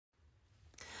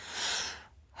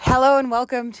Hello and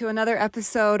welcome to another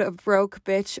episode of Broke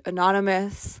Bitch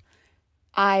Anonymous.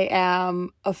 I am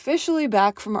officially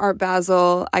back from Art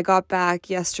Basel. I got back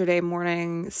yesterday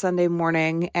morning, Sunday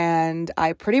morning, and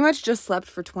I pretty much just slept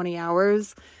for 20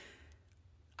 hours.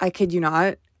 I kid you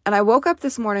not. And I woke up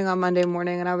this morning on Monday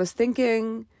morning and I was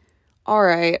thinking, all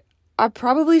right, I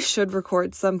probably should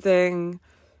record something,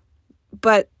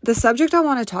 but the subject I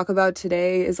want to talk about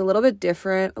today is a little bit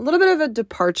different, a little bit of a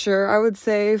departure, I would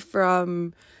say,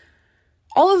 from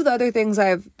all of the other things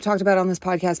I've talked about on this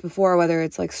podcast before, whether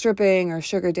it's like stripping or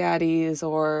sugar daddies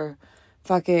or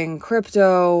fucking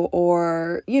crypto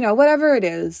or, whatever it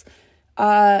is.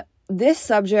 This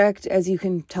subject, as you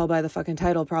can tell by the fucking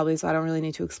title probably, so I don't really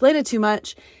need to explain it too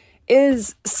much,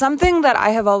 is something that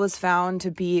I have always found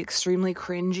to be extremely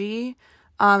cringy,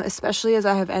 especially as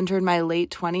I have entered my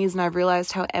late 20s and I've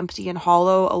realized how empty and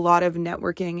hollow a lot of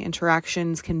networking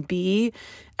interactions can be,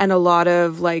 and a lot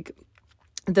of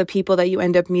the people that you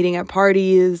end up meeting at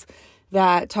parties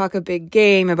that talk a big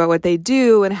game about what they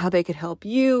do and how they could help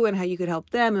you and how you could help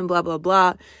them and blah, blah,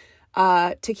 blah.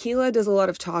 Tequila does a lot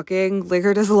of talking.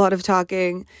 Liquor does a lot of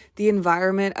talking. The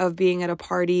environment of being at a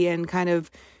party and kind of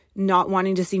not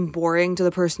wanting to seem boring to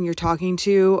the person you're talking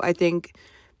to, I think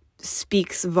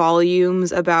speaks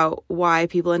volumes about why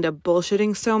people end up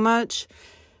bullshitting so much.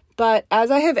 But as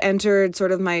I have entered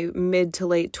sort of my mid to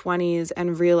late 20s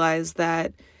and realized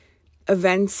that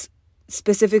events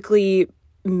specifically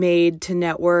made to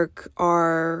network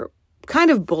are kind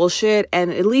of bullshit,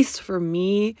 and at least for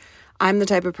me, I'm the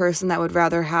type of person that would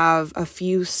rather have a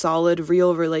few solid,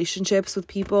 real relationships with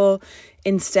people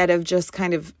instead of just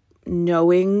kind of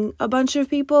knowing a bunch of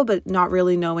people but not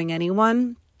really knowing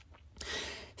anyone.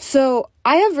 So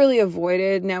I have really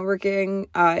avoided networking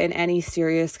in any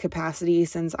serious capacity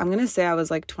since I'm going to say I was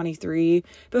 23.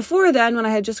 Before then, when I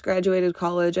had just graduated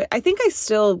college, I think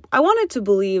I wanted to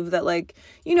believe that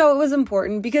it was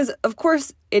important because of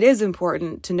course it is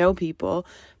important to know people.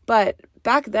 But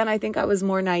back then I think I was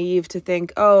more naive to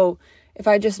think, oh, if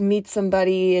I just meet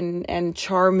somebody and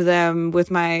charm them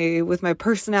with my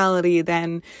personality,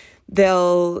 then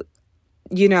they'll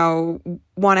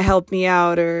want to help me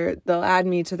out, or they'll add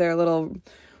me to their little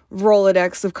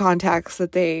Rolodex of contacts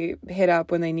that they hit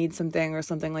up when they need something or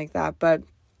something like that. But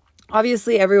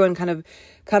obviously everyone kind of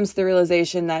comes to the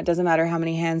realization that it doesn't matter how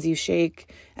many hands you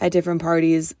shake at different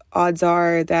parties, odds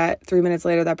are that 3 minutes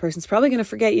later that person's probably going to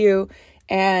forget you.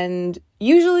 And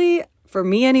usually, for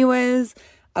me anyways,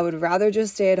 I would rather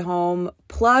just stay at home.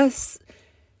 Plus,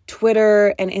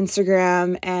 Twitter and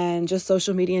Instagram and just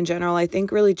social media in general, I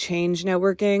think really changed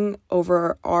networking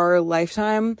over our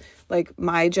lifetime, like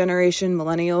my generation,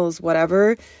 millennials,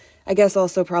 whatever. I guess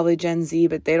also probably Gen Z,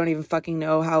 but they don't even fucking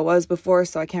know how it was before,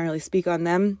 so I can't really speak on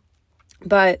them.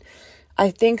 But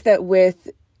I think that with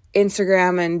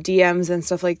Instagram and DMs and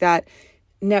stuff like that,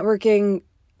 networking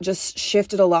just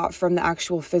shifted a lot from the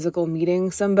actual physical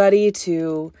meeting somebody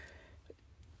to,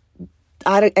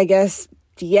 I guess,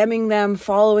 DMing them,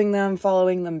 following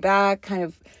them back, kind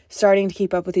of starting to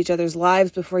keep up with each other's lives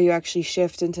before you actually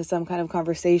shift into some kind of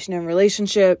conversation and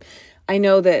relationship. I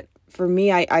know that for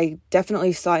me, I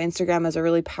definitely saw Instagram as a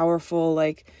really powerful,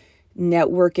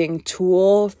 networking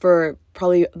tool for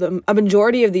probably a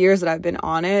majority of the years that I've been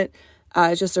on it.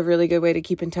 It's just a really good way to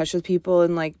keep in touch with people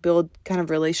and build kind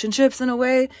of relationships in a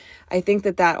way. I think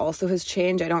that also has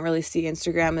changed. I don't really see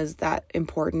Instagram as that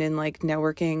important in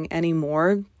networking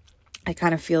anymore. I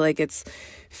kind of feel like it's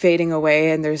fading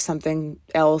away and there's something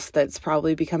else that's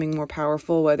probably becoming more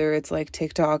powerful, whether it's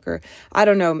TikTok or I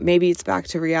don't know, maybe it's back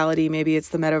to reality, maybe it's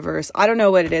the metaverse. I don't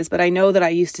know what it is, but I know that I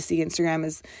used to see Instagram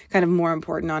as kind of more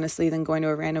important, honestly, than going to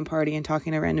a random party and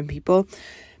talking to random people.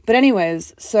 But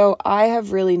anyways, so I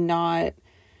have really not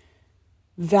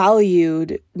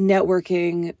valued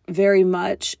networking very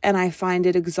much, and I find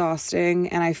it exhausting,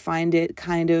 and I find it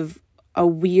kind of a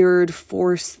weird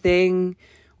forced thing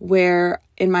where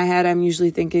in my head, I'm usually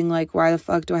thinking why the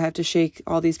fuck do I have to shake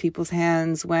all these people's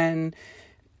hands when,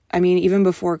 even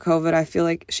before COVID, I feel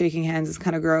like shaking hands is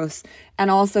kind of gross. And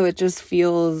also it just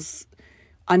feels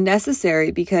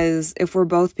unnecessary because if we're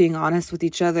both being honest with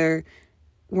each other,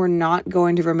 we're not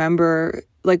going to remember,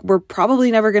 we're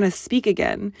probably never going to speak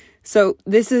again. So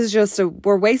this is just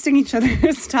we're wasting each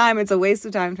other's time. It's a waste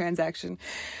of time transaction.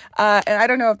 And I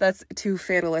don't know if that's too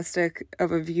fatalistic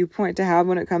of a viewpoint to have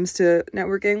when it comes to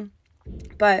networking,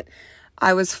 but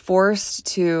I was forced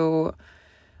to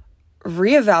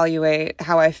reevaluate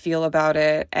how I feel about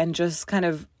it and just kind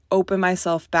of open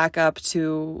myself back up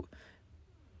to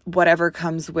whatever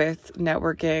comes with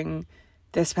networking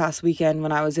this past weekend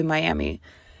when I was in Miami.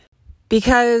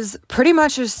 Because pretty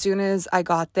much as soon as I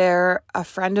got there, a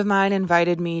friend of mine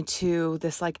invited me to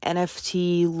this like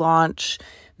NFT launch,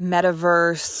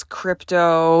 metaverse,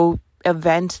 crypto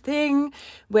event thing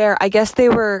where I guess they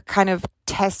were kind of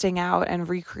testing out and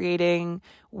recreating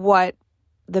what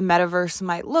the metaverse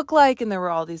might look like. And there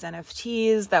were all these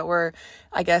NFTs that were,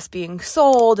 I guess, being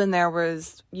sold. And there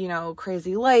was,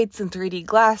 crazy lights and 3D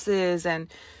glasses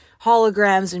and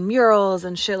holograms and murals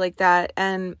and shit like that.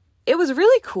 And it was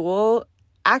really cool.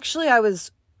 Actually, I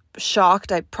was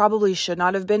shocked. I probably should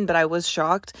not have been, but I was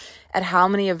shocked at how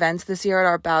many events this year at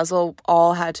Art Basel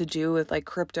all had to do with like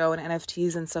crypto and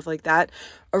NFTs and stuff like that.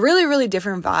 A really, really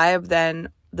different vibe than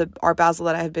the Art Basel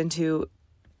that I had been to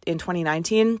in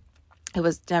 2019. It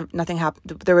was nothing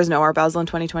happened. There was no Art Basel in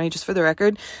 2020, just for the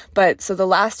record. But so the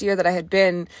last year that I had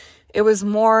been, it was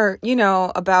more,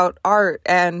 about art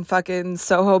and fucking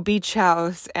Soho Beach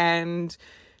House and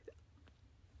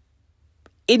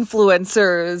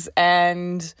influencers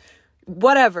and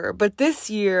whatever. But this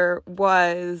year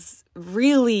was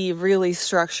really, really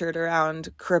structured around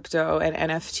crypto and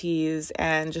NFTs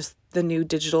and just the new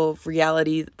digital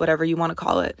reality, whatever you want to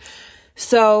call it.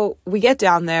 So we get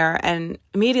down there and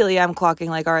immediately I'm clocking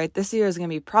like, all right, this year is going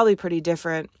to be probably pretty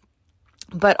different.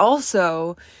 But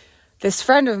also this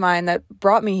friend of mine that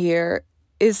brought me here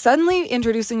is suddenly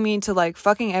introducing me to like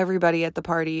fucking everybody at the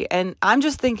party. And I'm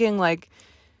just thinking like,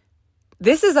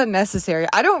 this is unnecessary.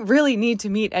 I don't really need to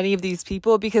meet any of these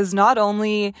people because not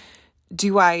only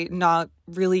do I not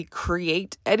really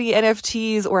create any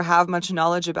NFTs or have much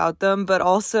knowledge about them, but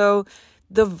also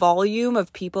the volume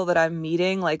of people that I'm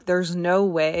meeting, like there's no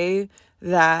way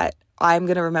that I'm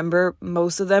going to remember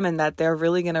most of them and that they're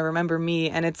really going to remember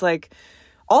me. And it's like,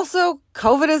 also,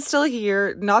 COVID is still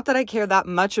here. Not that I care that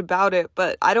much about it,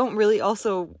 but I don't really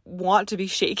also want to be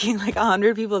shaking like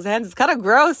 100 people's hands. It's kind of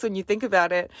gross when you think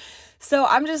about it. So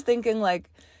I'm just thinking like,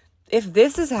 if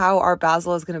this is how Art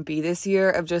Basel is going to be this year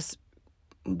of just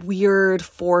weird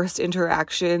forced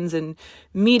interactions and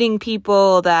meeting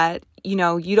people that, you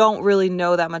don't really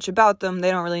know that much about them.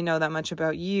 They don't really know that much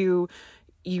about you.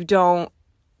 You don't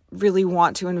really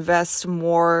want to invest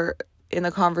more in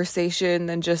the conversation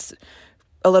than just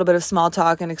a little bit of small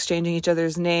talk and exchanging each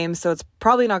other's names. So it's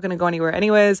probably not going to go anywhere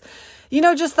anyways.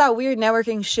 Just that weird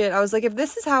networking shit. I was like, if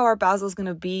this is how Art Basel is going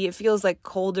to be, it feels like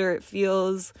colder. It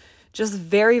feels just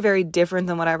very, very different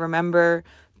than what I remember.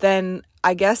 Then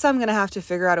I guess I'm going to have to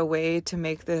figure out a way to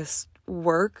make this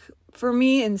work for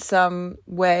me in some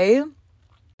way.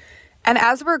 And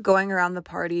as we're going around the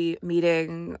party,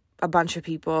 meeting a bunch of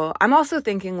people, I'm also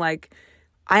thinking like,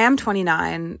 I am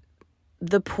 29.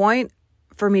 The point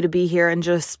for me to be here and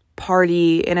just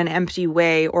party in an empty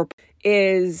way or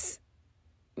is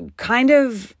kind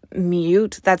of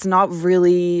mute. That's not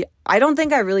really, I don't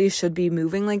think I really should be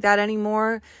moving like that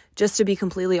anymore. Just to be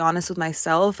completely honest with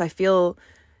myself,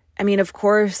 of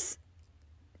course,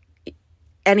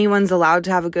 anyone's allowed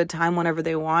to have a good time whenever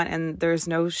they want, and there's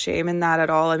no shame in that at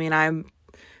all. I'm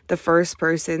the first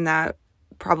person that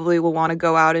probably will want to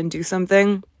go out and do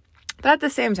something. But at the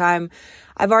same time,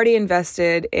 I've already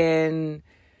invested in,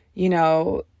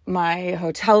 my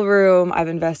hotel room. I've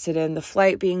invested in the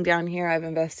flight being down here. I've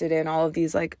invested in all of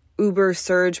these like Uber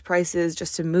surge prices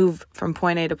just to move from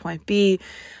point A to point B.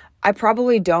 I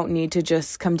probably don't need to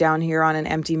just come down here on an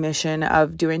empty mission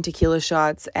of doing tequila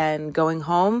shots and going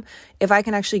home. If I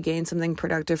can actually gain something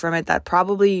productive from it, that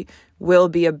probably will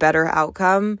be a better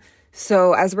outcome.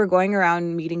 So as we're going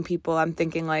around meeting people, I'm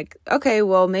thinking like, okay,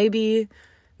 well, maybe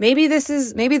this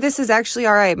is actually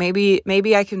all right.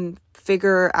 Maybe I can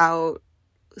figure out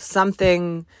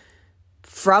something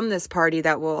from this party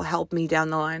that will help me down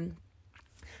the line.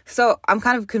 So I'm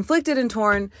kind of conflicted and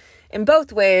torn in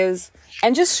both ways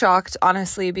and just shocked,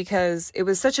 honestly, because it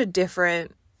was such a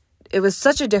different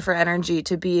energy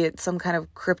to be at some kind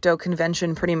of crypto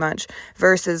convention pretty much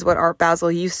versus what Art Basel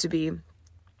used to be.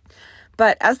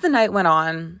 But as the night went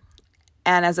on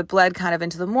and as it bled kind of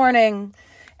into the morning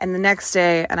and the next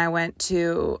day, and I went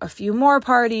to a few more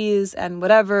parties and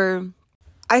whatever,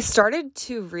 I started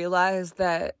to realize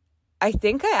that I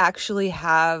think I actually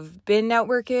have been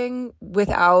networking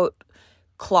without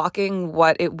clocking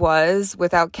what it was,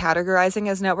 without categorizing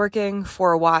as networking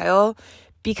for a while,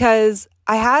 because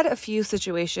I had a few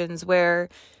situations where,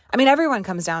 everyone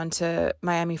comes down to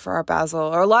Miami for Art Basel,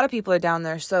 or a lot of people are down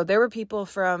there. So there were people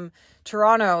from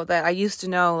Toronto that I used to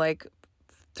know like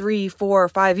 3, 4,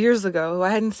 5 years ago who I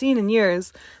hadn't seen in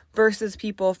years, versus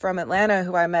people from Atlanta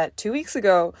who I met 2 weeks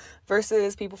ago,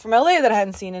 versus people from LA that I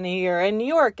hadn't seen in a year, and New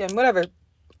York and whatever.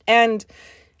 And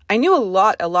I knew a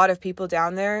lot of people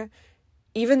down there,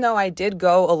 even though I did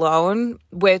go alone,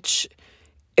 which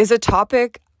is a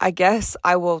topic I guess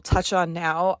I will touch on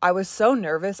now. I was so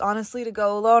nervous, honestly, to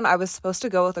go alone. I was supposed to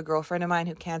go with a girlfriend of mine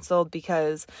who canceled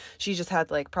because she just had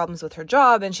like problems with her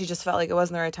job and she just felt like it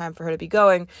wasn't the right time for her to be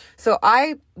going. So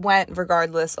I went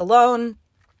regardless alone,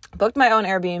 booked my own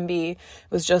Airbnb,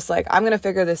 was just like, I'm going to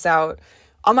figure this out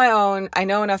on my own. I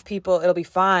know enough people, it'll be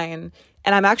fine.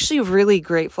 And I'm actually really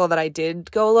grateful that I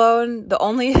did go alone. The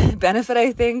only benefit,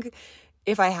 I think,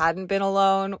 if I hadn't been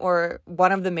alone, or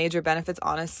one of the major benefits,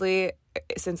 honestly,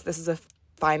 since this is a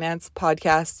finance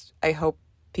podcast, I hope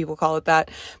people call it that.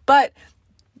 But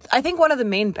I think one of the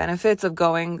main benefits of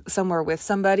going somewhere with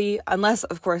somebody, unless,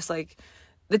 of course, like,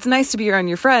 it's nice to be around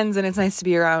your friends and it's nice to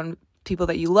be around people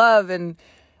that you love and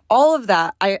all of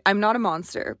that. I'm not a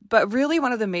monster, but really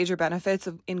one of the major benefits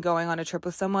in going on a trip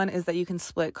with someone is that you can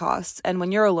split costs. And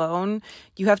when you're alone,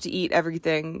 you have to eat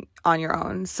everything on your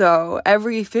own. So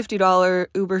every $50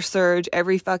 Uber surge,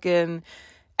 every fucking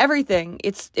everything,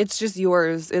 it's just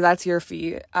yours. That's your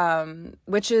fee,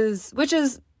 which is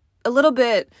a little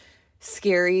bit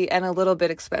scary and a little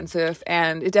bit expensive.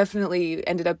 And it definitely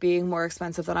ended up being more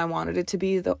expensive than I wanted it to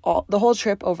be, the whole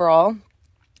trip overall.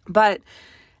 But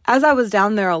as I was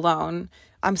down there alone,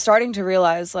 I'm starting to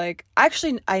realize, like,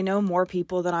 actually, I know more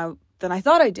people than I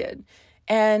thought I did.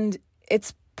 And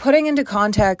it's putting into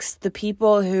context the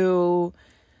people who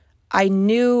I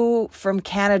knew from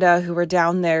Canada who were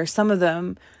down there. Some of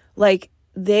them, like,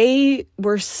 they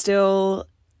were still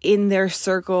in their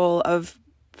circle of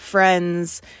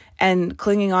friends and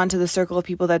clinging on to the circle of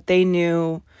people that they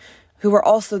knew who were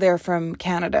also there from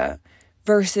Canada,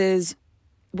 versus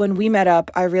when we met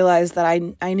up, I realized that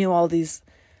I knew all these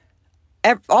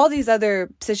other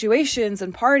situations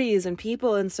and parties and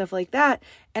people and stuff like that.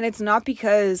 And it's not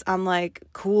because I'm like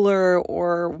cooler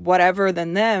or whatever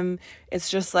than them. It's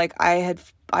just like I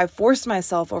forced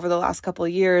myself over the last couple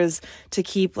of years to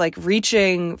keep like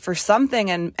reaching for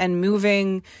something and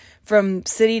moving from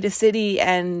city to city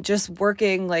and just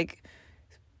working like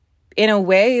in a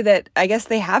way that I guess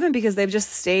they haven't, because they've just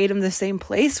stayed in the same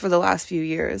place for the last few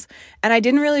years. And I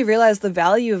didn't really realize the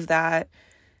value of that,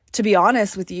 to be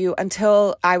honest with you,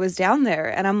 until I was down there.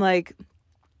 And I'm like,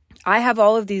 I have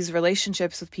all of these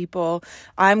relationships with people.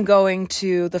 I'm going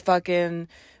to the fucking,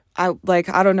 I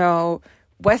don't know,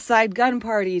 West Side Gun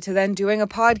Party, to then doing a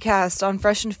podcast on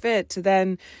Fresh and Fit, to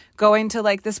then going to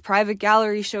like this private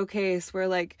gallery showcase where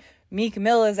like Meek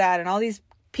Mill is at and all these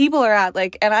people are at,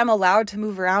 like, and I'm allowed to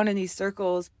move around in these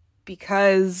circles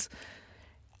because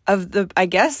of the, I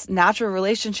guess, natural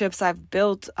relationships I've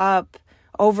built up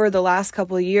over the last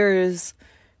couple of years,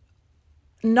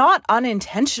 not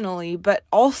unintentionally, but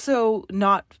also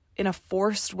not in a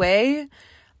forced way.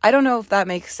 I don't know if that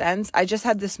makes sense. I just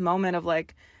had this moment of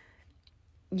like,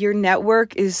 your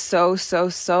network is so, so,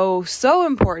 so, so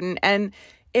important. And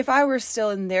if I were still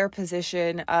in their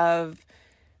position of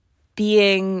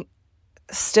being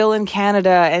still in Canada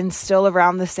and still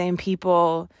around the same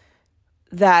people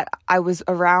that I was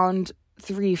around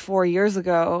 3-4 years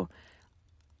ago,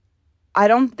 I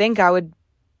don't think I would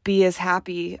be as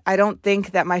happy. I don't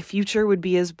think that my future would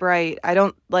be as bright. I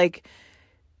don't like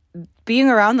being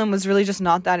around them was really just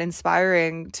not that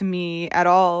inspiring to me at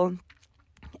all.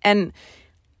 And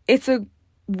it's a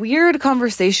weird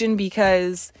conversation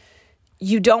because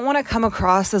you don't want to come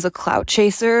across as a clout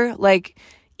chaser. Like,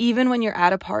 even when you're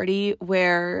at a party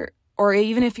where, or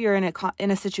even if you're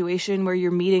in a situation where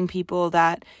you're meeting people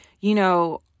that, you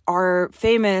know, are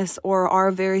famous or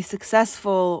are very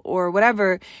successful or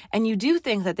whatever, and you do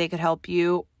think that they could help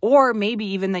you, or maybe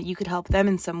even that you could help them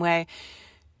in some way,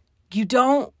 you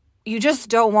just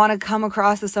don't want to come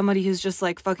across as somebody who's just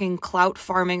like fucking clout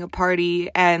farming a party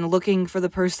and looking for the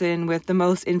person with the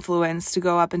most influence to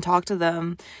go up and talk to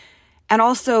them. And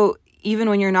also, even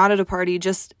when you're not at a party,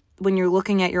 just when you're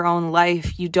looking at your own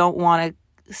life, you don't want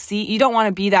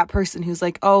to be that person who's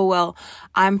like, oh, well,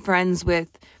 I'm friends with,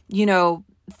 you know,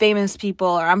 famous people,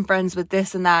 or I'm friends with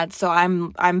this and that, so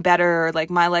I'm better, or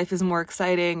like my life is more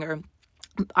exciting, or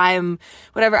I'm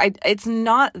whatever. It's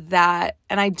not that.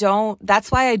 And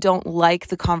that's why I don't like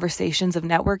the conversations of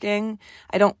networking.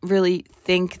 I don't really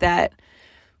think that,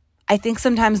 I think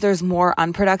sometimes there's more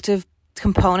unproductive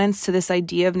components to this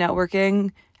idea of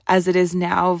networking as it is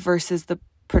now versus the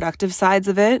productive sides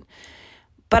of it.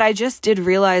 But I just did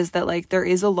realize that like there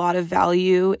is a lot of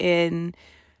value in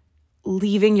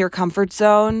leaving your comfort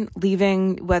zone,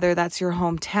 leaving whether that's your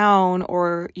hometown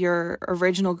or your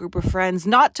original group of friends,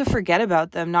 not to forget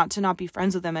about them, not to not be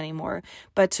friends with them anymore,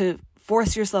 but to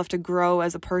force yourself to grow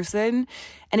as a person.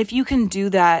 And if you can do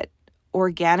that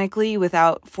organically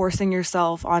without forcing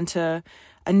yourself onto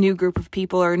a new group of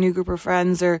people or a new group of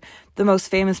friends or the most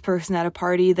famous person at a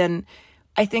party, then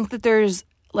I think that there's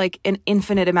like an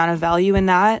infinite amount of value in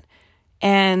that.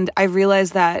 And I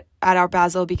realized that at Art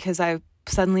Basel because I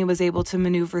suddenly was able to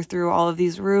maneuver through all of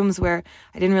these rooms where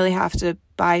I didn't really have to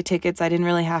buy tickets. I didn't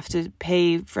really have to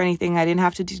pay for anything. I didn't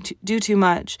have to do too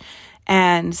much.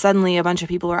 And suddenly a bunch of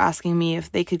people were asking me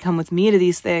if they could come with me to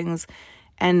these things.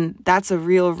 And that's a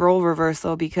real role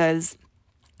reversal because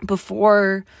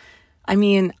before, I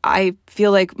mean, I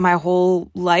feel like my whole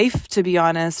life, to be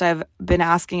honest, I've been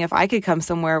asking if I could come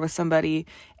somewhere with somebody.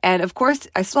 And of course,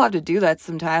 I still have to do that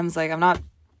sometimes. Like, I'm not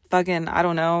fucking, I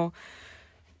don't know,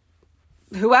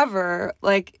 whoever,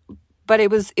 like, but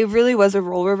it really was a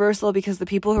role reversal because the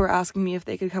people who were asking me if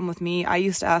they could come with me, I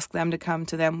used to ask them to come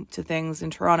to things in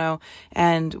Toronto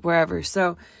and wherever.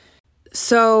 So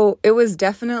it was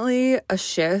definitely a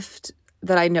shift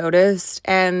that I noticed.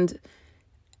 And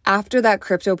after that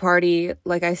crypto party,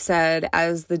 like I said,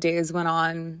 as the days went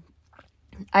on,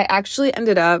 I actually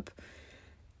ended up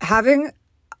having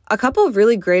a couple of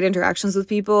really great interactions with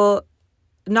people,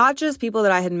 not just people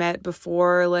that I had met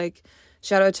before, like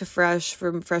shout out to Fresh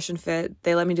from Fresh and Fit.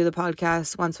 They let me do the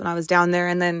podcast once when I was down there.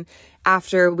 And then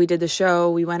after we did the show,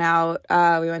 we went out,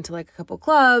 we went to like a couple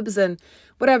clubs and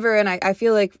whatever. And I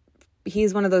feel like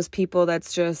he's one of those people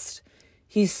that's just,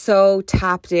 he's so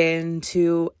tapped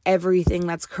into everything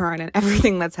that's current and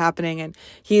everything that's happening. And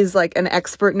he's like an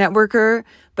expert networker,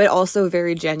 but also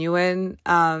very genuine.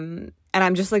 And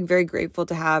I'm just like very grateful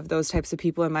to have those types of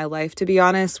people in my life, to be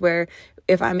honest, where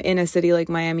if I'm in a city like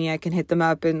Miami, I can hit them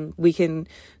up and we can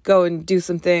go and do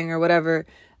something or whatever.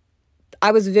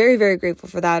 I was very, very grateful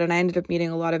for that. And I ended up meeting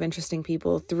a lot of interesting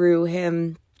people through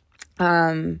him.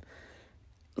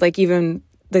 Like even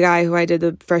the guy who I did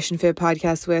the Fresh and Fit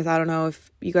podcast with, I don't know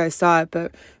if you guys saw it,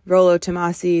 but Rollo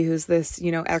Tomasi, who's this,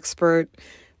 expert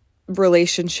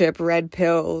relationship, red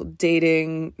pill,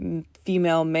 dating,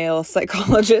 female, male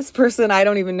psychologist person. I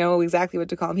don't even know exactly what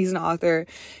to call him. He's an author.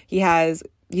 He has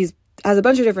a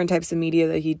bunch of different types of media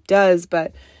that he does.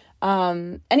 But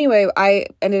anyway, I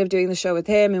ended up doing the show with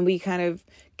him and we kind of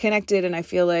connected, and I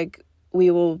feel like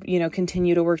we will,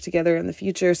 continue to work together in the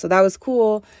future. So that was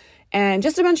cool. And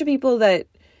just a bunch of people that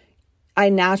I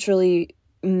naturally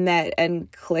met and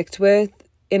clicked with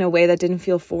in a way that didn't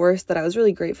feel forced, that I was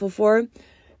really grateful for.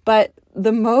 But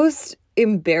the most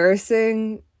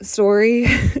embarrassing story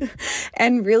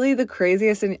and really the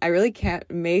craziest, and I really can't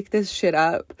make this shit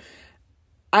up.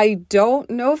 I don't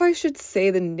know if I should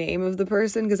say the name of the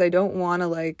person because I don't want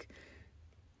to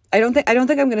I don't think I'm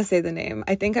going to say the name.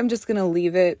 I think I'm just going to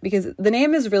leave it because the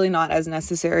name is really not as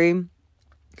necessary.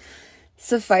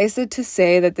 Suffice it to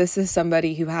say that this is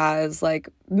somebody who has like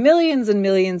millions and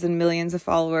millions and millions of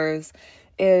followers,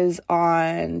 is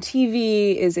on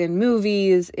TV, is in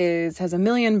movies, has a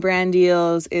million brand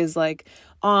deals, is like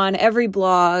on every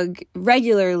blog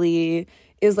regularly,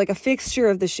 is like a fixture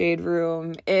of the Shade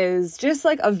Room, is just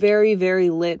like a very, very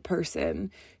lit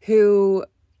person who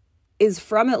is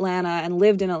from Atlanta and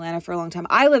lived in Atlanta for a long time.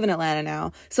 I live in Atlanta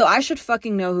now, so I should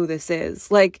fucking know who this is.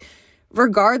 Like,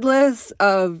 regardless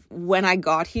of when I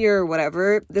got here or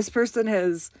whatever, this person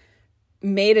has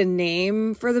made a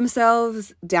name for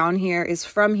themselves down here, is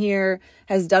from here,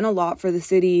 has done a lot for the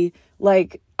city.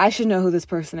 Like, I should know who this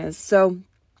person is. So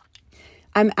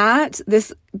I'm at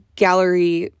this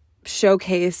gallery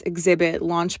showcase exhibit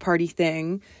launch party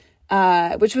thing,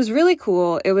 which was really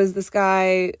cool. It was this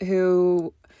guy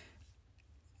who...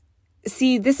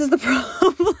 See, this is the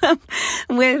problem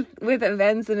with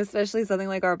events, and especially something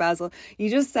like Art Basel. You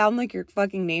just sound like you're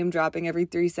fucking name dropping every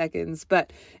 3 seconds.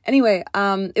 But anyway,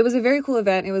 it was a very cool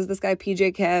event. It was this guy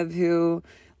PJ Kev who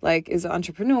like is an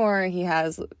entrepreneur.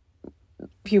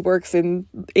 He works in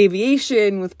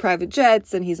aviation with private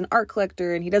jets, and he's an art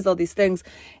collector, and he does all these things.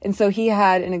 And so he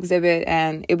had an exhibit,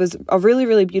 and it was a really,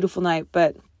 really beautiful night.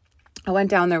 But I went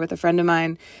down there with a friend of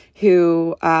mine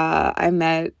who I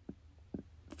met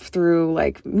through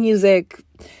like music,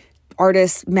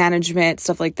 artist management,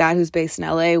 stuff like that, who's based in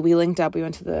LA. We linked up, we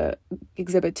went to the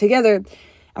exhibit together,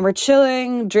 and we're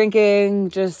chilling, drinking,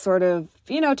 just sort of,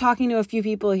 talking to a few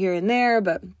people here and there.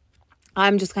 But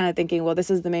I'm just kind of thinking, well,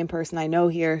 this is the main person I know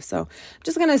here, so I'm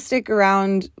just going to stick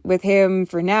around with him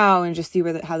for now and just see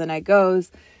how the night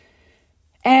goes.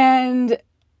 And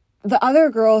the other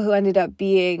girl who ended up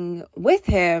being with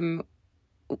him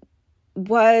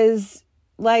was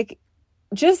like,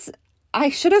 I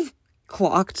should have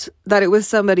clocked that it was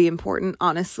somebody important,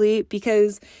 honestly,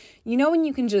 because when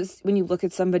you look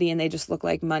at somebody and they just look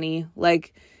like money,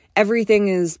 like everything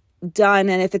is done,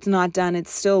 and if it's not done, it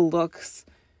still looks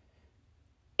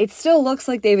it still looks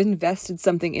like they've invested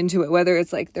something into it, whether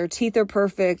it's like their teeth are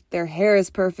perfect, their hair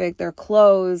is perfect, their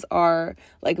clothes are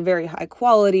like very high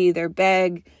quality, their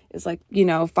bag is like,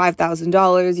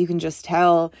 $5,000. You can just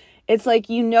tell. It's like,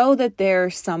 that they're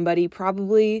somebody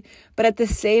probably, but at the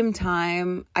same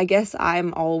time, I guess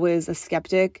I'm always a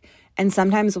skeptic. And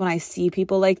sometimes when I see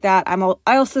people like that,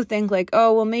 I also think like,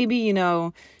 oh, well, maybe,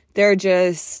 they're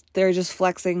just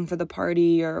flexing for the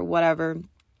party or whatever.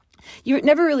 You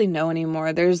never really know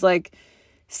anymore. There's like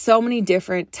so many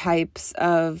different types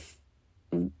of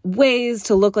ways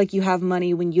to look like you have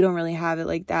money when you don't really have it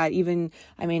like that. Even,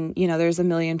 there's a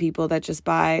million people that just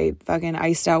buy fucking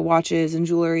iced out watches and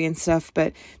jewelry and stuff,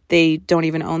 but they don't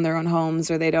even own their own homes,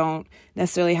 or they don't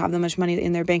necessarily have that much money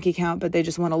in their bank account, but they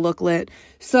just want to look lit.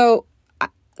 So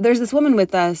there's this woman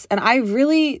with us, and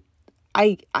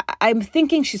I'm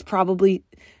thinking she's probably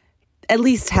at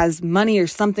least has money or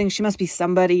something. She must be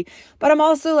somebody. But I'm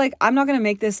also like, I'm not going to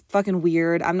make this fucking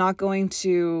weird. I'm not going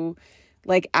to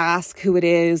like ask who it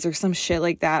is or some shit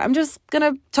like that. I'm just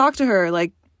going to talk to her.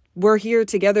 Like, we're here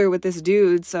together with this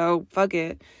dude, so fuck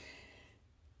it.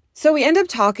 So we end up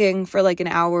talking for like an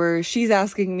hour. She's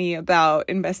asking me about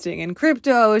investing in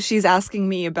crypto. She's asking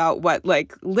me about what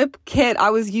like lip kit I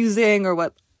was using or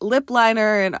what lip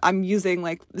liner, and I'm using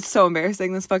like, it's so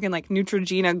embarrassing, this fucking like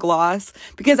Neutrogena gloss,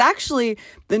 because actually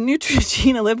the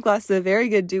Neutrogena lip gloss is a very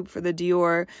good dupe for the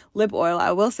Dior lip oil,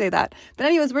 I will say that. But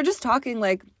anyways, we're just talking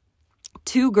like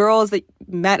two girls that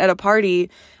met at a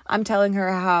party. I'm telling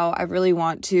her how I really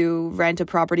want to rent a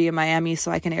property in Miami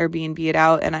so I can Airbnb it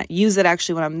out and I use it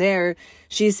actually when I'm there.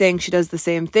 She's saying she does the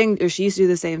same thing, or she used to do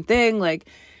the same thing. Like,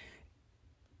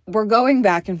 we're going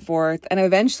back and forth, and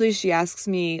eventually she asks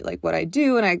me like what I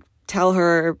do, and I tell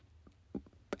her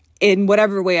in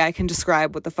whatever way I can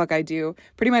describe what the fuck I do.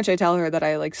 Pretty much I tell her that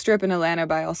I like strip in Atlanta,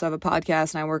 but I also have a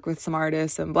podcast and I work with some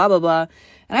artists and blah, blah, blah.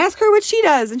 And I ask her what she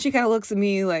does, and she kind of looks at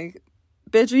me like,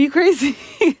 bitch, are you crazy?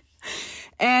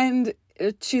 And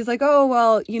she's like, oh,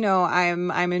 well,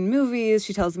 I'm in movies.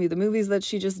 She tells me the movies that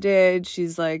she just did.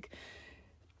 She's like,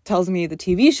 tells me the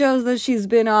TV shows that she's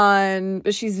been on,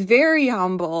 but she's very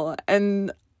humble.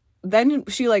 And then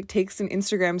she like takes an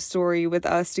Instagram story with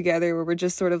us together where we're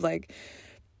just sort of like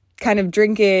kind of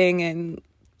drinking and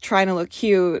trying to look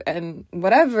cute and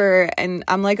whatever. And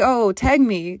I'm like, oh, tag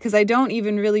me, because I don't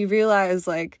even really realize,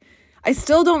 like, I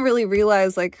still don't really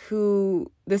realize like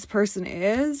who this person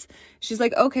is. She's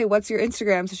like, okay, what's your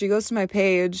Instagram? So she goes to my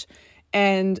page,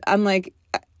 and I'm like,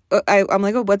 I'm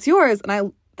like, oh, what's yours?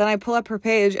 And then I pull up her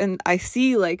page, and I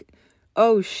see like,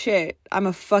 oh shit, I'm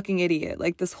a fucking idiot.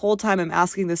 Like, this whole time I'm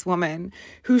asking this woman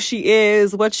who she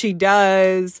is, what she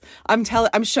does. I'm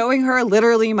showing her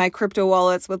literally my crypto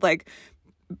wallets with like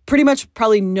pretty much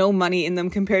probably no money in them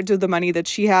compared to the money that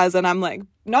she has. And I'm like,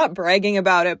 not bragging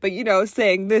about it, but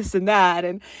saying this and that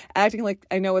and acting like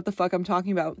I know what the fuck I'm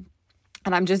talking about.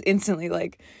 And I'm just instantly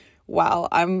like, wow,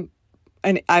 I'm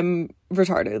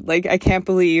retarded. Like, I can't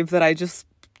believe that I just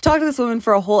talked to this woman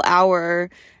for a whole hour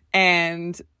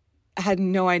and had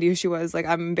no idea who she was. Like,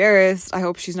 I'm embarrassed. I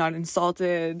hope she's not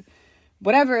insulted,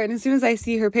 whatever. And as soon as I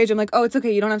see her page, I'm like, oh, it's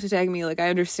okay. You don't have to tag me. Like, I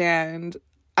understand.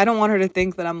 I don't want her to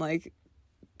think that I'm like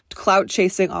clout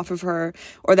chasing off of her,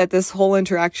 or that this whole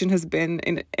interaction has been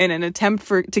in an attempt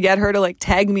to get her to like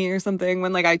tag me or something,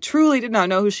 when like I truly did not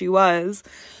know who she was.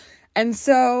 And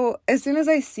so as soon as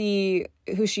I see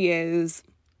who she is,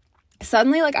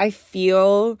 suddenly like I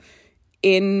feel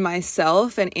in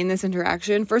myself and in this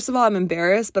interaction, first of all, I'm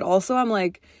embarrassed, but also I'm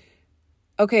like,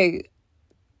 okay,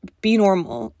 be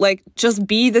normal. Like, just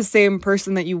be the same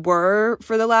person that you were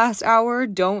for the last hour.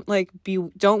 Don't be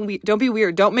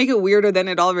weird. Don't make it weirder than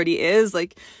it already is.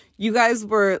 Like, you guys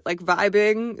were like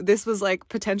vibing. This was like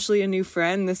potentially a new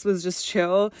friend. This was just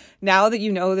chill. Now that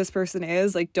you know who this person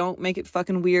is, like, don't make it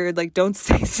fucking weird. Like, don't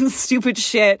say some stupid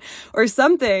shit or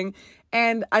something.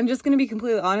 And I'm just going to be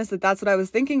completely honest that that's what I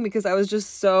was thinking, because I was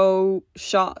just so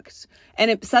shocked.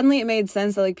 And suddenly it made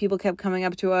sense that like people kept coming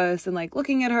up to us and like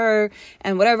looking at her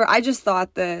and whatever. I just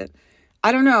thought that,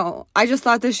 I don't know. I just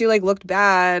thought that she like looked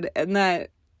bad and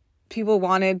that people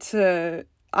wanted to,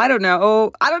 I don't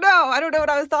know what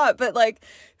I was thought, but like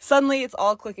suddenly it's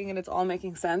all clicking and it's all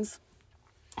making sense.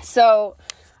 So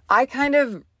I kind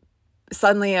of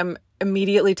suddenly am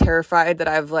immediately terrified that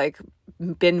I've like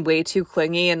been way too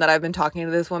clingy and that I've been talking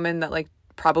to this woman that like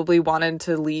probably wanted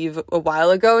to leave a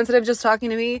while ago instead of just talking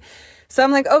to me. So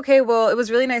I'm like, okay, well, it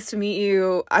was really nice to meet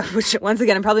you. Which once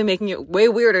again, I'm probably making it way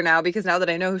weirder now, because now that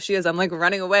I know who she is, I'm like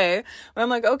running away. But I'm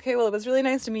like, okay, well, it was really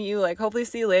nice to meet you. Like, hopefully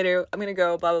see you later. I'm going to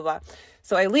go, blah, blah, blah.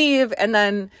 So I leave, and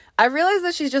then I realize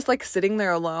that she's just like sitting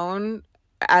there alone.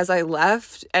 as I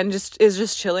left and is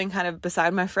just chilling kind of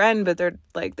beside my friend, but they're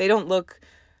like, they don't look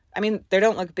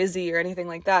busy or anything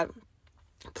like that.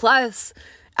 Plus,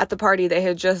 at the party, they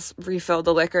had just refilled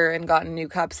the liquor and gotten new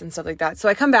cups and stuff like that. So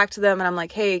I come back to them and I'm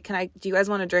like, hey, do you guys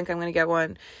want a drink? I'm going to get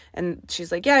one. And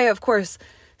she's like, yeah, of course.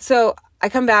 So I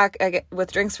come back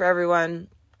with drinks for everyone.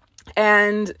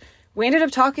 And we ended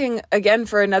up talking again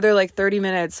for another like 30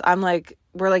 minutes.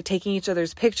 We're like taking each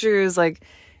other's pictures. Like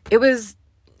it was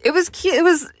cute. It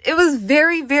was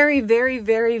very, very, very,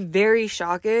 very, very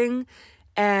shocking.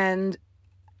 And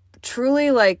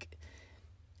truly, like,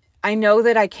 I know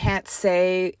that I can't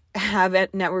have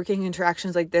networking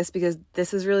interactions like this, because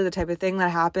this is really the type of thing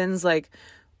that happens like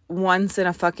once in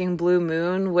a fucking blue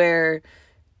moon, where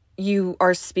you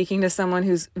are speaking to someone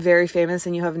who's very famous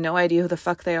and you have no idea who the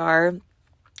fuck they are.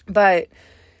 But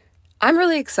I'm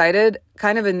really excited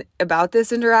kind of about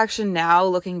this interaction now,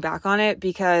 looking back on it,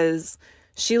 because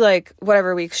she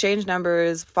we exchanged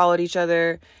numbers, followed each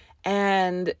other,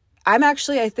 and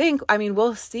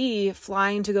we'll see,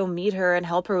 flying to go meet her and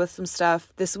help her with some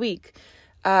stuff this week.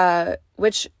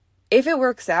 Which, if it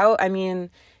works out, I mean,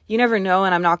 you never know,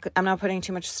 and I'm not putting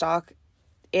too much stock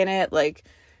in it. Like,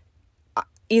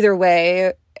 either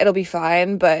way, it'll be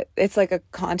fine, but it's like a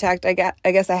contact I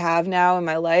guess I have now in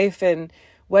my life, and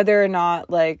whether or not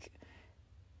like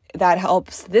that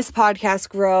helps this podcast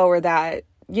grow, or that,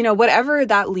 whatever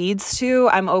that leads to,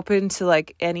 I'm open to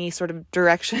like any sort of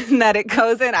direction that it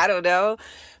goes in. I don't know.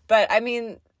 But I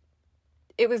mean,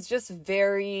 it was just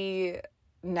very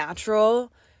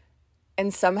natural.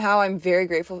 And somehow I'm very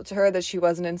grateful to her that she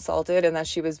wasn't insulted, and that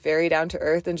she was very down to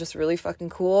earth and just really fucking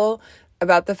cool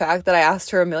about the fact that I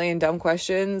asked her a million dumb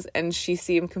questions and she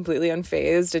seemed completely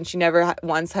unfazed, and she never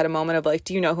once had a moment of like,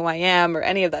 do you know who I am, or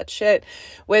any of that shit,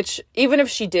 which even if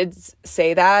she did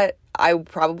say that, I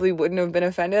probably wouldn't have been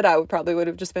offended. I would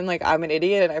have just been like, I'm an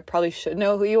idiot and I probably should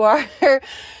know who you are.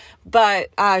 But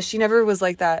she never was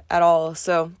like that at all.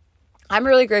 So I'm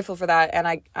really grateful for that.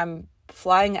 And I'm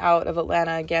flying out of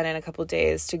Atlanta again in a couple of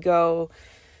days to go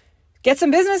get some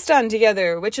business done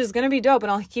together, which is going to be dope.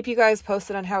 And I'll keep you guys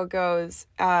posted on how it goes.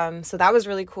 So that was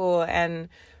really cool, and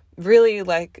really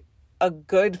like a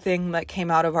good thing that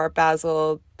came out of Art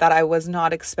Basel that I was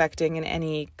not expecting in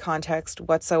any context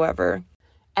whatsoever.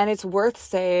 And it's worth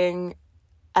saying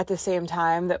at the same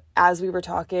time that as we were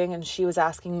talking and she was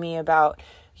asking me about,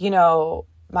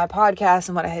 my podcast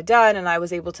and what I had done, and I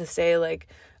was able to say like,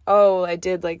 oh, I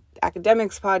did like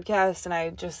academics podcast, and I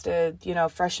just did,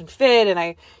 Fresh and Fit, and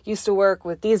I used to work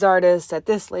with these artists at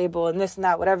this label and this and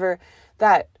that, whatever,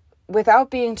 that without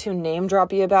being too name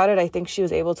droppy about it, I think she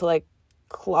was able to like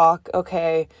clock,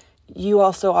 okay, you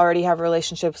also already have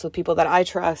relationships with people that I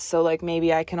trust, so like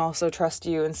maybe I can also trust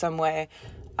you in some way.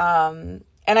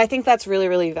 And I think that's really,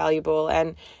 really valuable.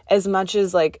 And as much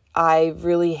as like I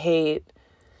really hate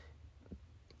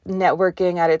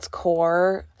networking at its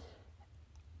core,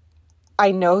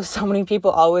 I know so many people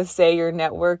always say your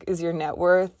network is your net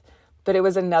worth, but it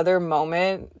was another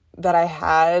moment that I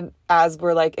had as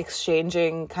we're like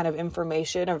exchanging kind of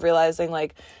information, of realizing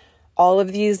like all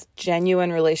of these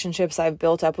genuine relationships I've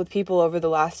built up with people over the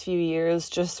last few years,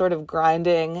 just sort of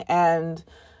grinding and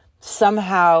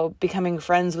somehow becoming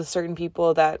friends with certain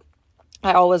people that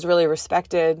I always really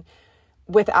respected,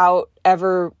 without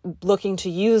ever looking to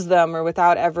use them or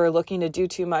without ever looking to do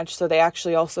too much. So they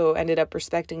actually also ended up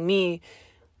respecting me.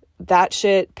 That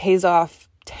shit pays off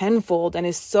tenfold and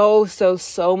is so, so,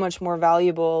 so much more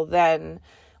valuable than,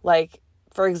 like,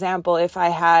 for example, if I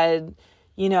had,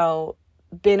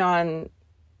 been on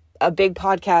a big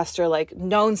podcast or like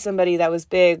known somebody that was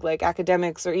big, like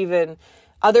academics, or even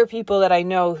other people that I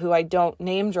know who I don't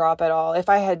name drop at all. If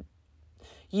I had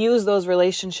used those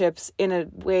relationships in a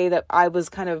way that I was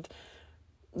kind of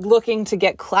looking to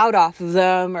get clout off of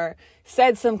them, or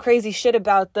said some crazy shit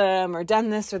about them, or done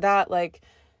this or that, like,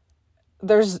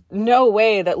 there's no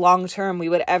way that long term we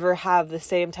would ever have the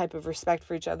same type of respect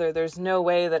for each other. There's no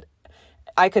way that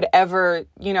I could ever,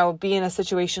 be in a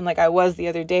situation like I was the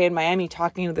other day in Miami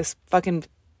talking to this fucking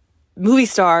movie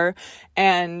star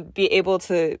and be able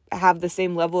to have the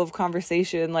same level of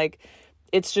conversation. Like,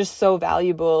 it's just so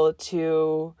valuable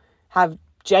to have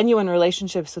genuine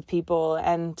relationships with people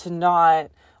and to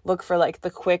not look for like the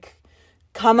quick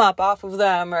come up off of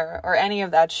them or any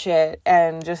of that shit.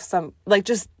 And just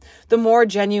just the more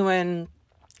genuine,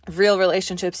 real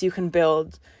relationships you can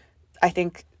build, I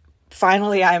think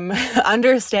finally I'm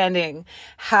understanding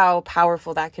how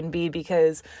powerful that can be,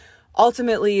 because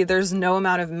ultimately there's no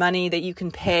amount of money that you can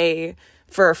pay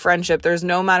for a friendship. There's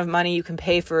no amount of money you can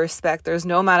pay for respect. There's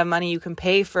no amount of money you can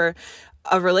pay for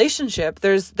a relationship.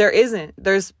 There isn't.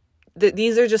 There's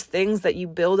these are just things that you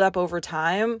build up over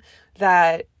time,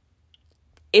 that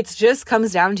it's just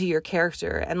comes down to your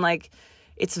character. And like,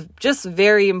 it's just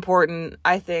very important,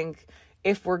 I think,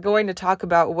 if we're going to talk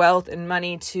about wealth and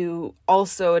money, to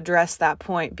also address that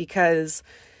point, because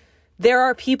there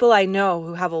are people I know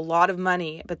who have a lot of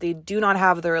money, but they do not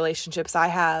have the relationships I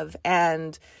have.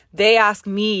 And they ask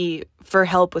me for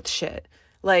help with shit.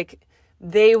 Like,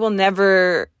 they will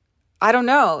never, I don't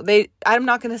know. I'm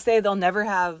not going to say they'll never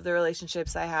have the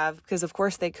relationships I have, because of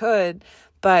course they could,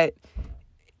 but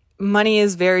money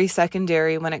is very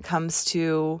secondary when it comes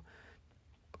to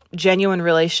genuine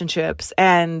relationships.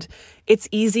 And it's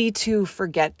easy to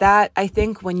forget that, I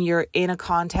think, when you're in a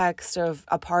context of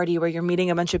a party where you're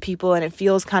meeting a bunch of people and it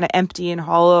feels kind of empty and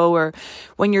hollow, or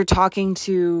when you're talking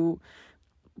to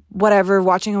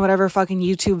watching whatever fucking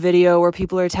YouTube video where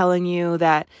people are telling you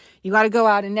that you got to go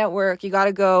out and network, you got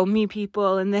to go meet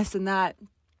people and this and that.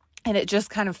 And it just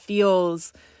kind of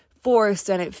feels forced,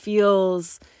 and it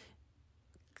feels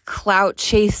clout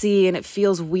chasey, and it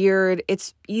feels weird.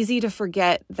 It's easy to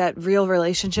forget that real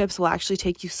relationships will actually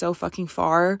take you so fucking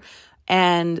far,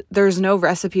 and there's no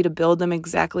recipe to build them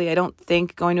exactly. I don't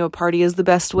think going to a party is the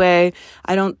best way.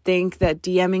 I don't think that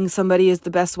DMing somebody is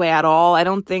the best way at all. I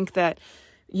don't think that,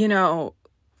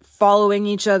 following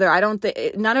each other, I don't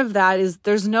think, none of that is,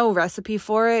 there's no recipe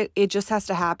for it. It just has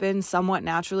to happen somewhat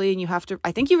naturally. And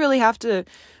I think you really have to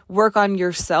work on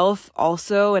yourself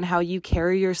also, and how you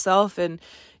carry yourself, and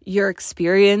your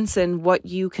experience, and what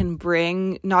you can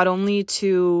bring not only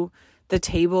to the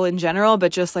table in general,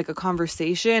 but just like a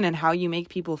conversation and how you make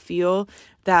people feel,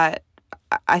 that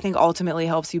I think ultimately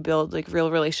helps you build like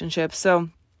real relationships. So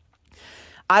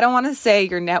I don't want to say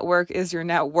your network is your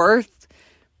net worth,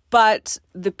 but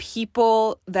the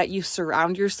people that you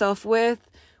surround yourself with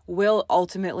will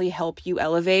ultimately help you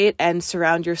elevate and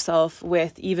surround yourself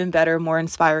with even better, more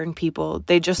inspiring people.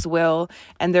 They just will.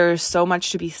 And there's so much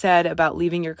to be said about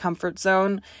leaving your comfort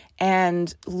zone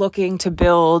and looking to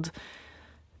build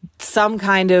some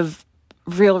kind of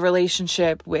real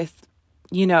relationship with,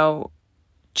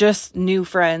 just new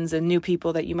friends and new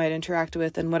people that you might interact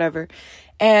with and whatever.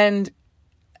 And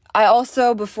I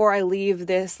also, before I leave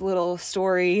this little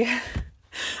story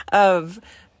of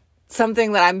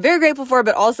something that I'm very grateful for,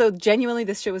 but also genuinely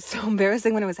this shit was so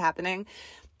embarrassing when it was happening,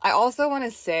 I also want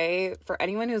to say, for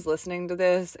anyone who's listening to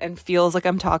this and feels like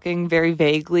I'm talking very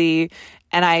vaguely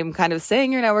and I'm kind of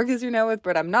saying your network is your network,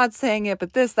 but I'm not saying it,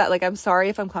 but this, that, like, I'm sorry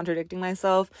if I'm contradicting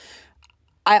myself.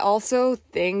 I also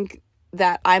think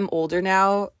that I'm older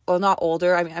now. Well, not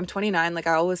older. I mean, I'm 29, like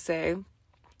I always say.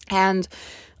 And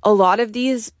a lot of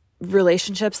these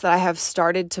relationships that I have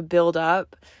started to build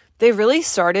up, they really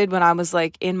started when I was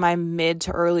like in my mid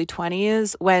to early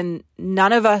 20s, when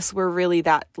none of us were really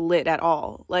that lit at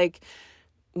all. Like,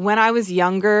 when I was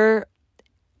younger,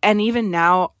 and even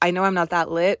now, I know I'm not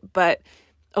that lit, but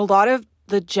a lot of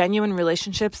the genuine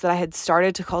relationships that I had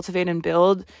started to cultivate and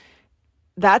build,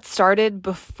 that started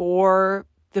before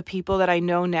the people that I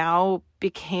know now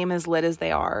became as lit as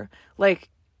they are. Like,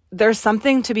 there's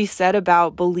something to be said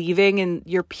about believing in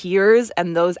your peers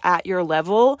and those at your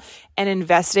level and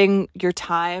investing your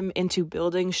time into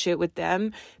building shit with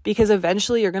them, because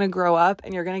eventually you're going to grow up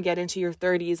and you're going to get into your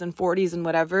 30s and 40s and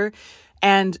whatever.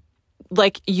 And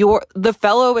like the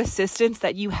fellow assistants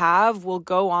that you have will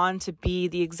go on to be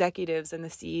the executives and the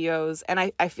CEOs. And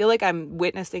I feel like I'm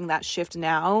witnessing that shift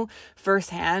now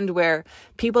firsthand, where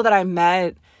people that I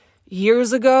met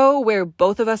years ago, where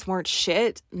both of us weren't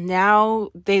shit, now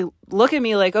they look at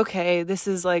me like, okay, this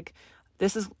is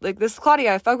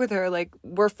Claudia, I fuck with her, like,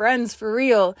 we're friends for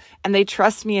real, and they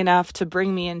trust me enough to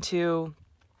bring me into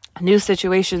new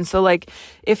situations. So like,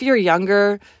 if you're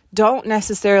younger, don't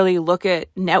necessarily look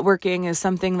at networking as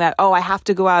something that, oh, I have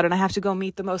to go out and I have to go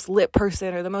meet the most lit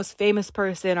person or the most famous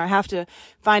person, or I have to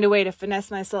find a way to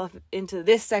finesse myself into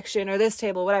this section or this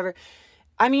table, whatever.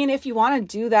 I mean, if you want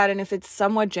to do that and if it's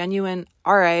somewhat genuine,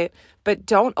 all right, but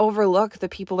don't overlook the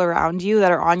people around you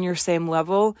that are on your same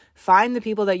level. Find the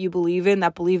people that you believe in,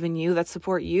 that believe in you, that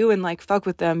support you, and like fuck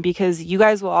with them, because you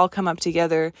guys will all come up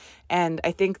together. And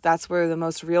I think that's where the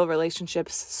most real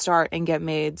relationships start and get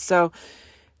made. So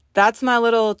that's my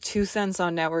little 2 cents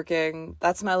on networking.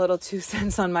 That's my little 2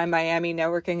 cents on my Miami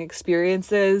networking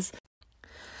experiences.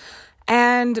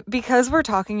 And because we're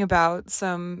talking about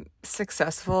some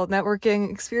successful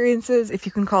networking experiences, if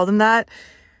you can call them that,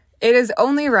 it is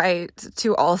only right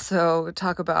to also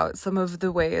talk about some of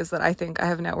the ways that I think I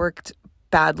have networked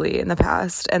badly in the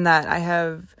past, and that I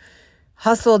have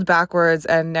hustled backwards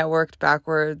and networked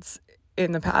backwards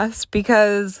in the past.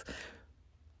 Because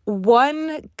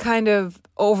one kind of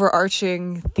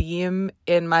overarching theme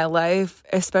in my life,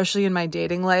 especially in my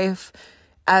dating life,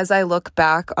 as I look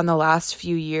back on the last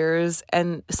few years,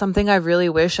 and something I really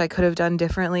wish I could have done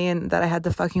differently and that I had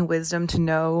the fucking wisdom to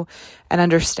know and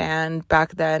understand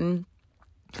back then,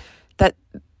 that,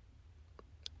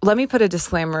 let me put a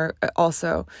disclaimer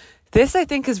also. This, I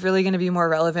think, is really going to be more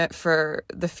relevant for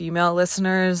the female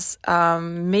listeners.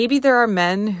 Maybe there are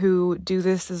men who do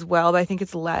this as well, but I think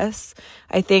it's less.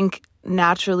 I think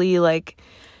naturally, like,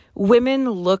 women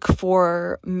look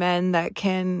for men that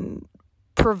can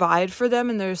provide for them,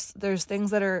 and there's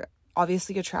things that are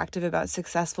obviously attractive about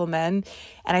successful men,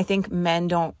 and I think men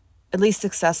don't, at least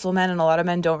successful men, and a lot of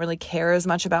men don't really care as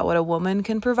much about what a woman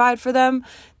can provide for them.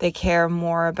 They care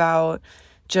more about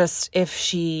just if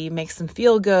she makes them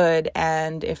feel good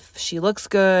and if she looks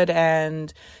good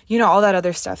and, you know, all that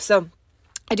other stuff. So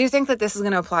I do think that this is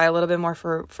going to apply a little bit more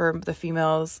for the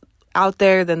females out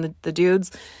there than the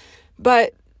dudes.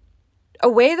 But a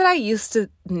way that I used to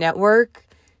network,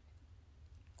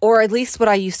 or at least what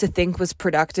I used to think was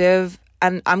productive,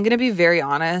 and I'm going to be very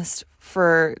honest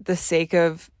for the sake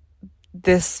of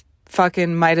this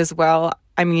fucking might as well.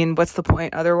 I mean, what's the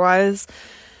point otherwise?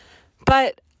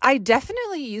 But I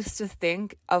definitely used to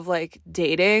think of like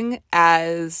dating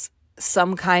as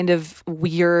some kind of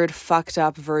weird, fucked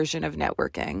up version of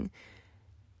networking.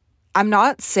 I'm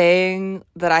not saying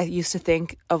that I used to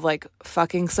think of like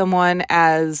fucking someone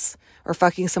as, or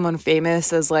fucking someone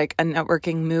famous as like a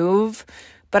networking move,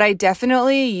 but I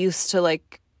definitely used to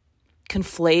like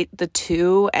conflate the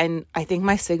two, and I think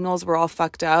my signals were all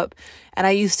fucked up. And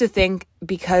I used to think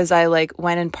because I like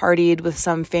went and partied with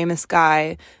some famous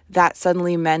guy, that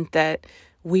suddenly meant that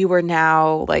we were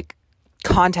now like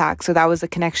contacts, so that was a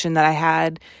connection that I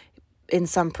had in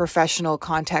some professional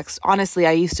context. Honestly,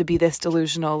 I used to be this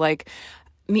delusional. Like,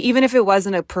 even if it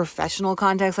wasn't a professional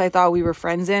context I thought we were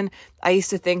friends in, I used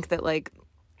to think that like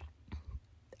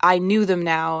I knew them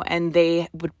now and they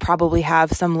would probably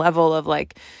have some level of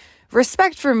like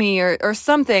respect for me or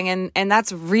something. And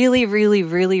that's really, really,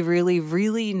 really, really,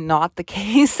 really not the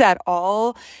case at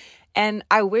all. And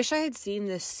I wish I had seen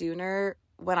this sooner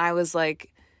when I was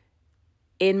like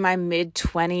in my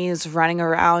mid-20s running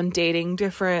around dating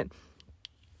different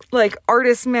like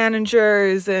artist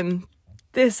managers and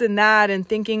this and that, and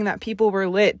thinking that people were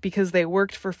lit because they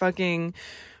worked for fucking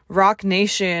Rock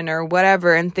Nation or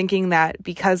whatever, and thinking that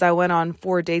because I went on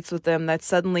 4 dates with them that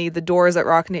suddenly the doors at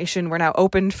Rock Nation were now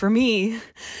opened for me.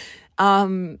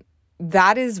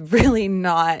 That is really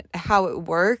not how it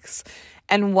works.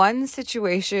 And one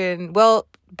situation, well,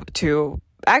 two,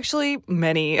 actually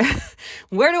many.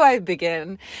 Where do I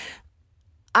begin?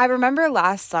 I remember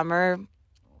last summer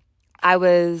I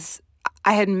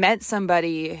had met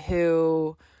somebody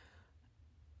who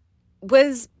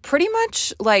was pretty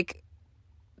much like,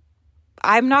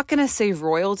 I'm not going to say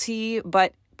royalty,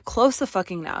 but close to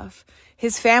fucking enough.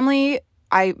 His family,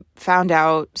 I found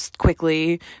out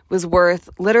quickly, was worth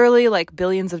literally like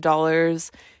billions of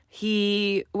dollars.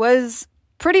 He was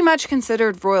pretty much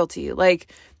considered royalty.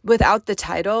 Like, without the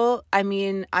title, I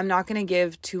mean, I'm not going to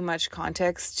give too much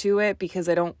context to it because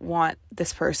I don't want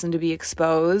this person to be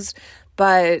exposed.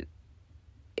 But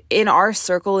in our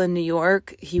circle in New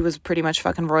York, he was pretty much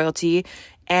fucking royalty.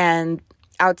 And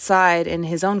outside in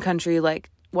his own country, like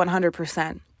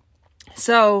 100%.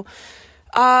 So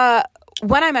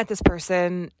when I met this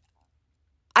person,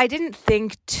 I didn't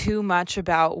think too much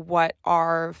about what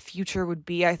our future would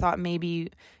be. I thought maybe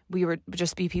we would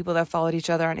just be people that followed each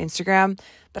other on Instagram.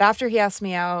 But after he asked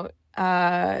me out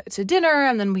to dinner,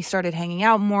 and then we started hanging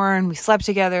out more and we slept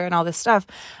together and all this stuff,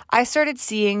 I started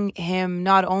seeing him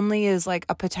not only as like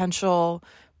a potential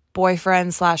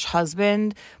boyfriend /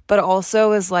 husband, but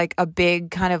also as like a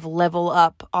big kind of level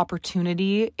up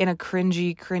opportunity in a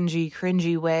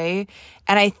cringy way.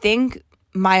 And I think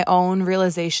my own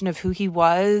realization of who he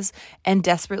was and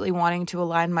desperately wanting to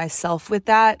align myself with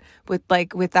that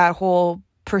whole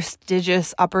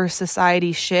prestigious upper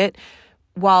society shit,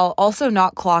 while also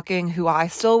not clocking who I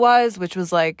still was, which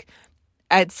was like,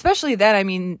 especially then, I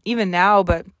mean, even now,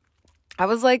 but I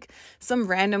was like some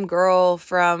random girl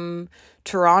from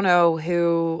Toronto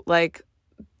who like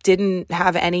didn't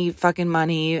have any fucking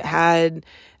money, had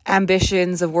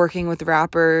ambitions of working with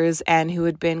rappers, and who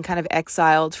had been kind of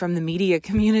exiled from the media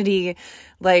community,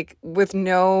 like with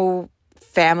no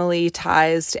family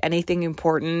ties to anything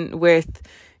important, with,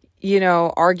 you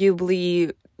know,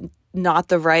 arguably not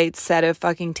the right set of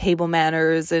fucking table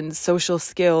manners and social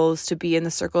skills to be in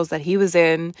the circles that he was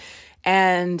in,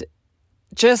 and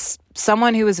just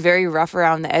someone who was very rough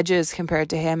around the edges compared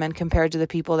to him and compared to the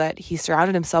people that he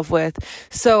surrounded himself with.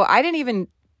 So I didn't even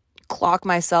clock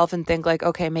myself and think like,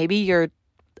 okay, maybe you're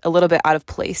a little bit out of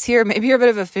place here. Maybe you're a bit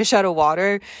of a fish out of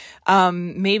water.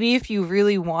 Maybe if you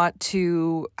really want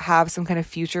to have some kind of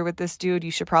future with this dude,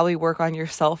 you should probably work on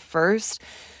yourself first.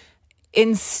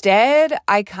 Instead,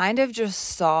 I kind of just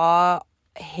saw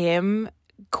him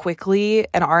quickly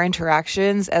and our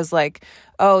interactions as like,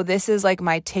 oh, this is like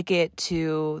my ticket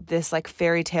to this like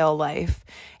fairy tale life.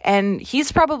 And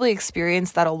he's probably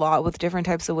experienced that a lot with different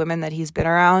types of women that he's been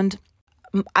around.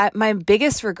 My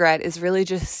biggest regret is really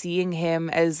just seeing him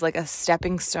as like a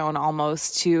stepping stone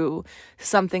almost to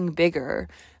something bigger.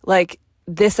 Like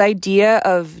this idea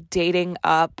of dating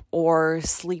up or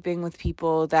sleeping with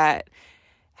people that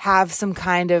have some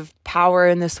kind of power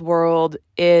in this world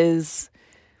is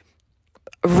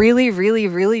really, really,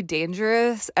 really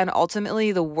dangerous and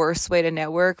ultimately the worst way to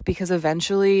network, because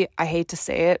eventually, I hate to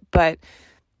say it, but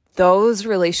those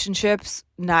relationships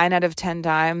 9 out of 10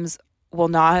 times will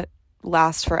not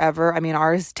last forever. I mean,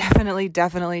 ours definitely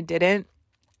didn't,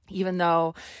 even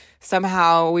though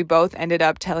somehow we both ended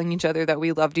up telling each other that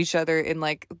we loved each other in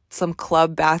like some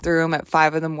club bathroom at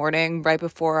 5 a.m. right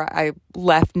before I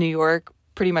left New York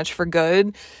pretty much for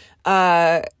good.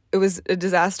 It was a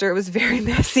disaster. It was very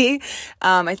messy.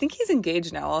 I think he's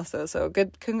engaged now also, so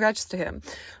good. Congrats to him.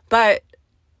 But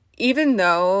even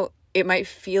though it might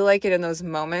feel like it in those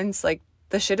moments, like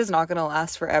the shit is not going to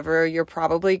last forever. You're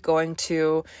probably going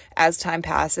to, as time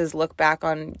passes, look back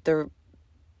on the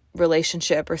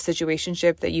relationship or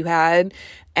situationship that you had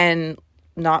and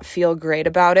not feel great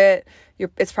about it.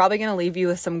 It's probably going to leave you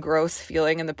with some gross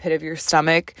feeling in the pit of your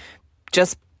stomach,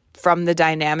 just from the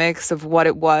dynamics of what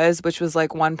it was, which was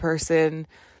like one person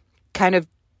kind of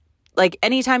like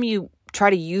anytime you try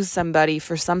to use somebody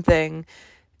for something,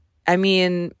 I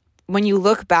mean, when you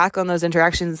look back on those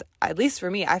interactions, at least for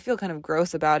me, I feel kind of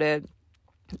gross about it.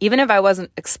 Even if I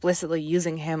wasn't explicitly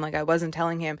using him, like I wasn't